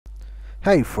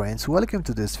Hey friends, welcome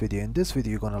to this video. In this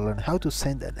video you're gonna learn how to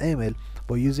send an email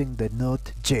by using the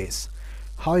Node.js.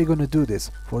 How are you gonna do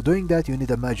this? For doing that you need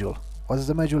a module. What is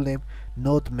the module name?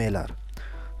 Node Mailer.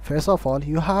 First of all,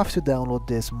 you have to download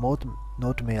this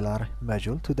Node Mailer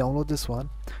module. To download this one,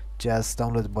 just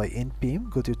download it by npm.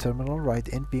 Go to your terminal, write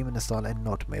npm and install a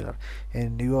Node Mailer,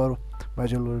 and your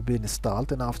module will be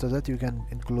installed, and after that you can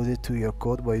include it to your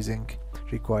code by using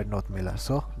required Node Mailer.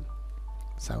 So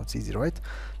sounds easy, right?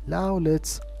 Now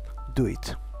let's do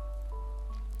it.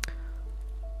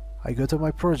 I go to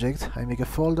my project, I make a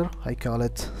folder, I call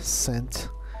it send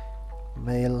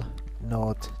mail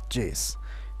node.js,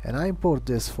 and I import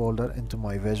this folder into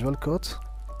my Visual Code,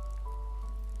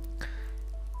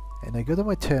 and I go to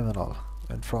my terminal,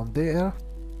 and from there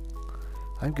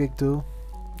I'm going to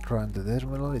run the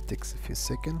terminal. It takes a few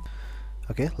seconds.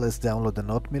 Okay, let's download the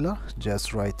Node Mailer.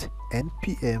 Just write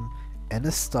npm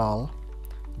install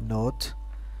Node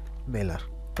Mailer,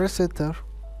 press enter,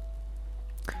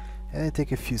 and it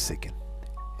take a few seconds.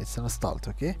 It's installed.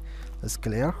 Okay, let's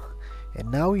clear,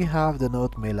 and now we have the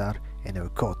Node Mailer in our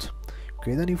code.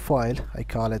 Create a new file, I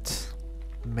call it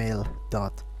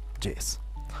mail.js.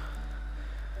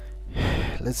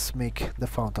 Let's make the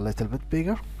font a little bit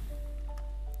bigger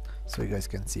so you guys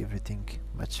can see everything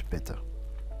much better.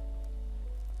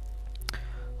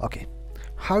 Okay,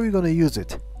 how are we gonna use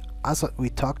it? As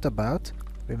we talked about,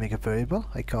 we make a variable,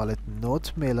 I call it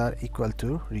Node Mailer equal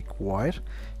to require,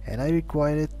 and I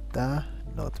require it the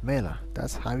Node Mailer.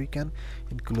 That's how we can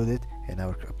include it in our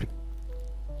application.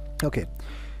 Okay,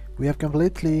 we have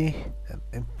completely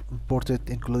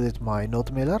included my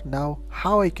Node Mailer. Now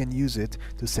how I can use it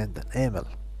to send an email?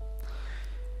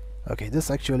 Okay, this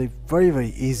is actually very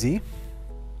easy.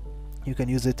 You can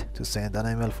use it to send an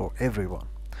email for everyone.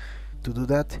 To do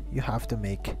that you have to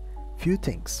make few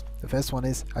things. The first one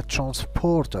is a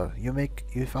transporter. You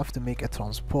have to make a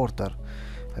transporter.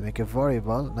 I make a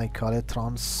variable and I call it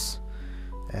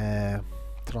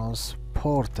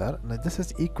transporter. Now this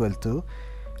is equal to,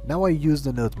 now I use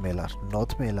the Node Mailer,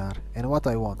 and what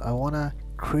I wanna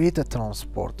create a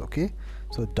transport. Okay,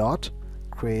 so dot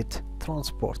create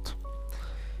transport,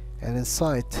 and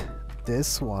inside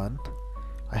this one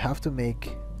I have to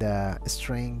make the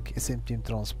string smtm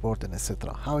transport and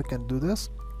etc. How I can do this?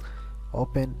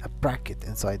 Open a bracket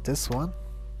inside this one,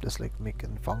 just like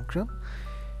making function,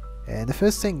 and the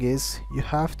first thing is you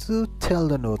have to tell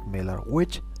the Node Mailer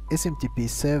which SMTP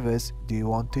service do you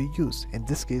want to use. In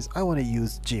this case I want to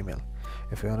use Gmail.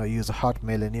 If you want to use a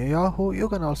Hotmail in your Yahoo, you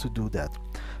can also do that,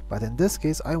 but in this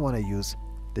case I want to use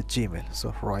the Gmail.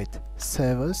 So write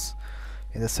service,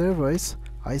 in the service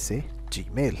I say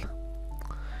Gmail,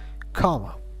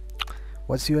 comma.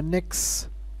 What's your next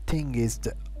thing is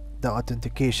the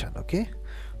authentication. Okay,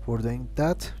 for doing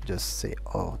that just say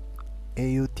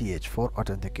AUTH for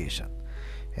authentication,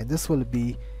 and this will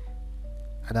be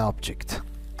an object.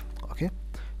 Okay,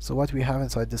 so what we have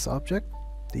inside this object,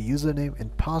 the username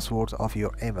and password of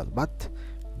your email, but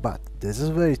this is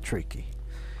very tricky.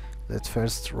 Let's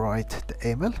first write the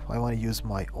email. I want to use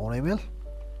my own email.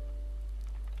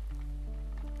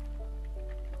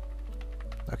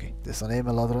 Okay, this is an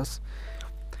email address,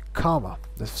 comma.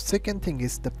 The second thing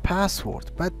is the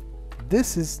password, but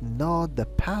this is not the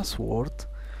password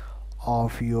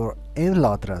of your email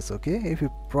address. Okay, if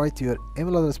you write your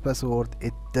email address password,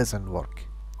 it doesn't work.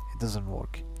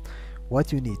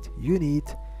 What you need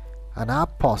an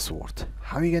app password.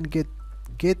 How you can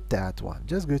get that one?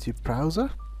 Just go to your browser,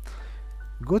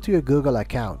 go to your Google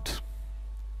account.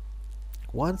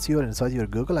 Once you're inside your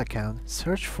Google account,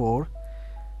 search for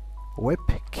web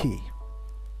key,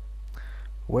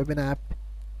 web and app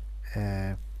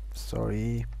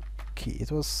key.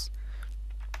 It was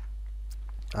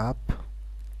app.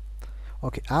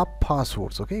 Okay, app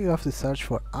passwords. Okay, you have to search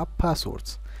for app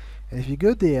passwords, and if you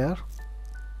go there,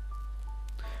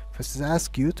 first it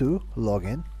asks you to log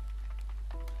in,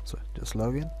 so just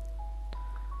log in,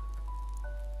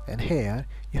 and here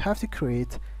you have to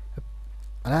create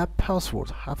an app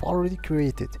password. I've already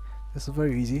created. This is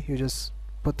very easy. You just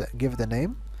give the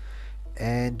name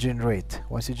and generate.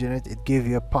 Once you generate, it give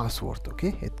you a password.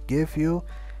 Okay, it give you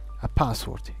a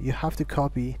password. You have to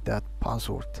copy that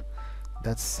password.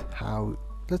 That's how.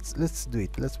 Let's do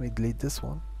it. Let me delete this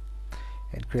one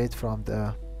and create from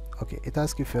the. Okay, it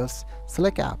asks you first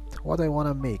select app, what I want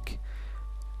to make.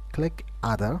 Click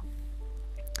other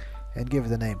and give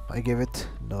the name. I give it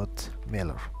Node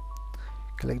Mailer.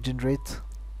 Click generate,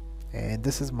 and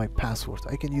this is my password.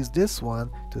 I can use this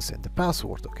one to send the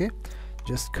password. Okay,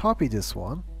 just copy this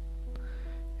one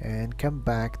and come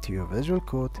back to your Visual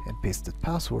Code and paste the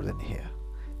password in here.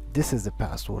 This is the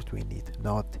password we need,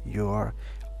 not your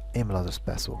email address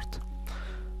password.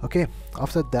 Okay,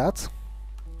 after that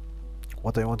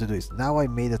what I want to do is, now I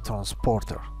made a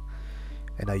transporter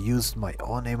and I used my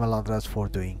own email address for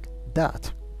doing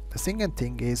that. The second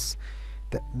thing is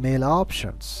the mail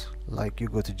options, like you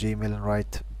go to Gmail and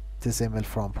write this email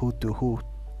from who to who,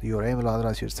 your email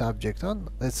address, your subject, and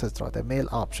etc. The mail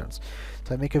options.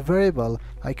 So I make a variable,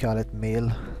 I call it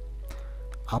mail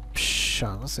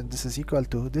options, and this is equal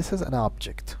to, this is an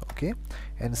object, okay?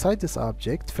 Inside this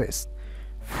object, first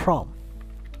from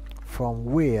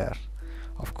where,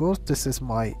 of course this is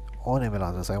my own email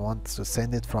address, I want to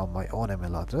send it from my own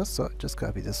email address, so just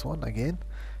copy this one again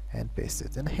and paste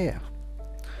it in here,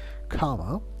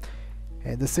 comma,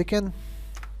 and the second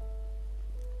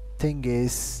thing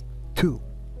is to,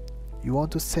 you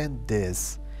want to send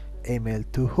this email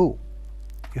to who,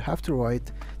 you have to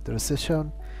write the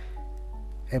recipient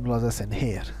email address in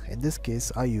here. In this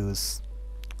case I use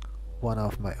one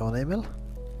of my own email,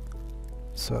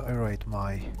 so I write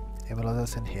my email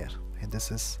address in here, and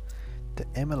this is the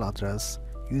email address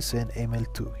you send email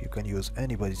to. You can use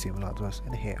anybody's email address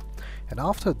in here. And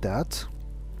after that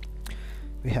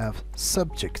we have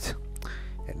subject,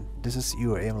 and this is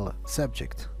your email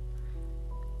subject,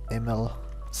 email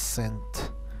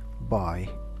sent by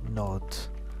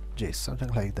Node.js, something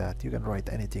like that. You can write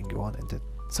anything you want in the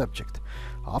subject.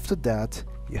 After that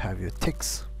you have your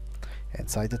text.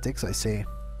 Inside the text I say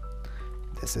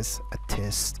this is a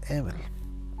test email,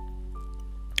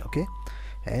 okay,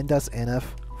 and that's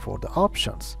enough for the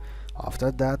options.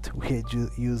 After that we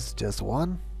use just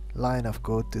one line of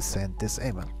code to send this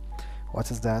email. What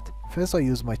is that? First I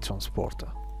use my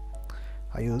transporter,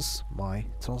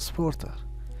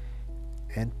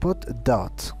 and put a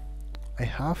dot. I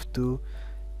have to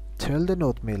tell the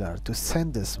node mailer to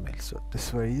send this mail, so this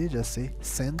is very easy, just say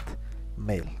send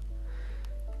mail.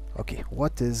 Okay,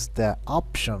 what is the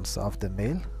options of the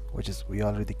mail, which is we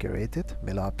already created,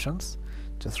 mail options,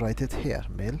 just write it here,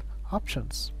 mail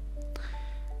options.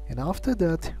 And after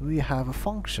that we have a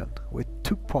function with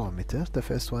two parameters. The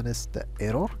first one is the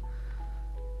error,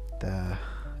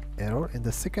 and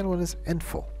the second one is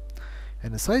info.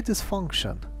 And inside this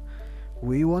function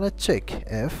we want to check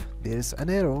if there is an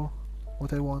error.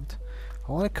 What I want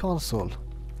a console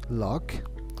log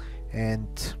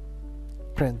and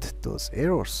print those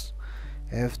errors.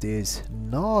 If there is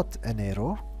not an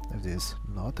error,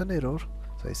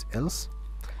 so it's else.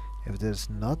 If there's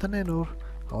not an error,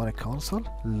 I want a console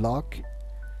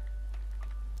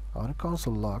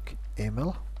log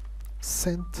email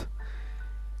sent,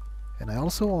 and I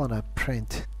also want to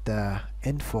print the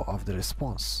info of the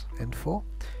response,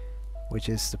 which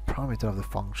is the parameter of the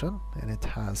function, and it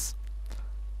has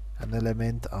an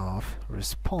element of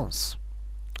response.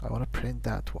 I want to print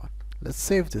that one. Let's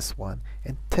save this one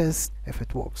and test if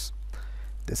it works.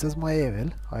 This is my email.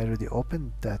 I already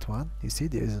opened that one. You see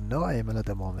there is no email at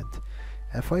the moment.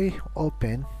 If I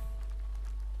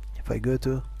go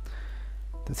to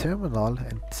the terminal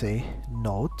and say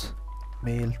node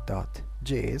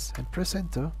mail.js and press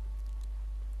enter,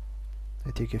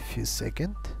 I take a few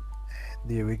seconds, and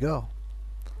there we go,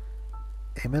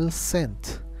 email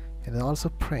sent. And also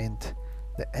print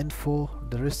the info,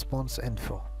 the response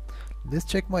info. Let's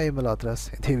check my email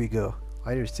address, and here we go,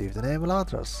 I received an email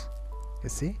address, you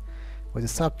see, with the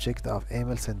subject of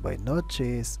email sent by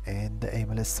Node.js and the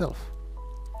email itself.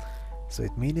 So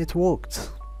it means it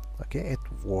worked. Okay, it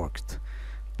worked,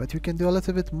 but you can do a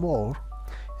little bit more.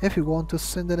 If you want to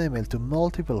send an email to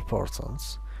multiple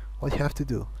persons, what you have to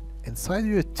do, inside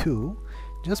your to,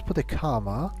 just put a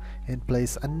comma and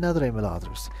place another email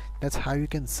address. That's how you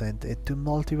can send it to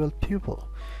multiple people.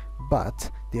 But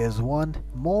there's one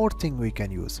more thing we can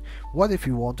use. What if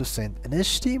you want to send an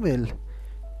HTML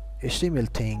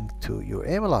thing to your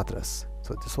email address?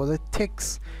 So this was a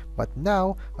text, but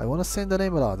now I want to send an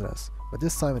email address, but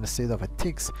this time instead of a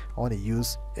text I want to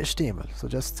use HTML. So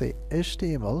just say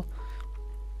HTML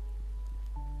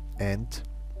and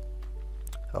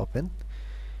open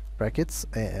brackets,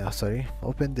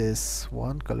 open this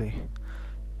one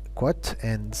quote,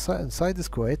 and inside this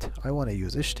quote I want to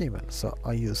use HTML, so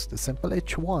I use the simple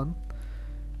h1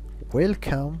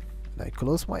 welcome, and I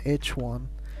close my h1,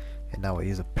 and now I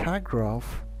use a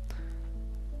paragraph.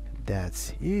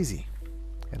 That's easy,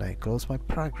 and I close my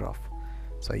paragraph.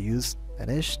 So I use an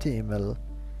HTML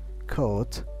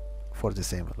code for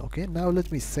this email. Okay, now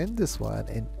let me send this one,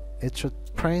 and it should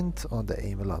print on the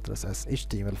email address as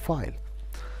HTML file.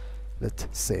 Let's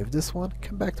save this one,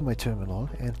 come back to my terminal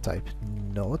and type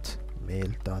node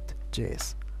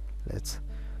mail.js. Let's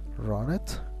run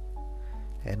it,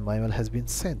 and my email has been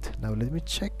sent. Now let me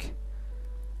check,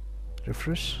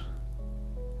 refresh.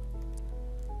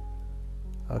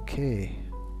 Okay,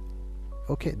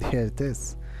 okay, there it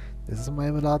is. This is my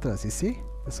email address. You see,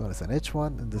 this one is an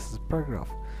h1 and this is a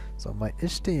paragraph, so my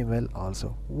HTML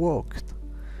also worked.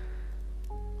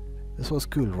 This was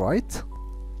cool, right?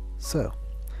 So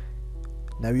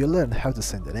now you learn how to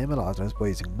send an email address by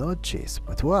using Node.js.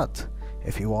 But what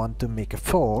if you want to make a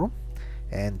form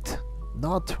and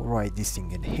not write this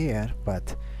thing in here,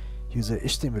 but use a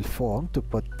HTML form to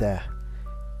put the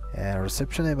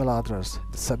reception email address,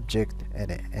 the subject,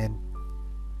 and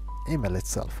email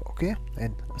itself, okay,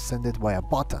 and send it by a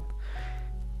button?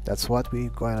 That's what we're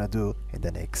gonna do in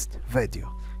the next video.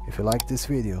 If you like this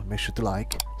video, make sure to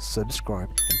like, subscribe,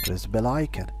 and press the bell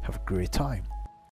icon. Have a great time.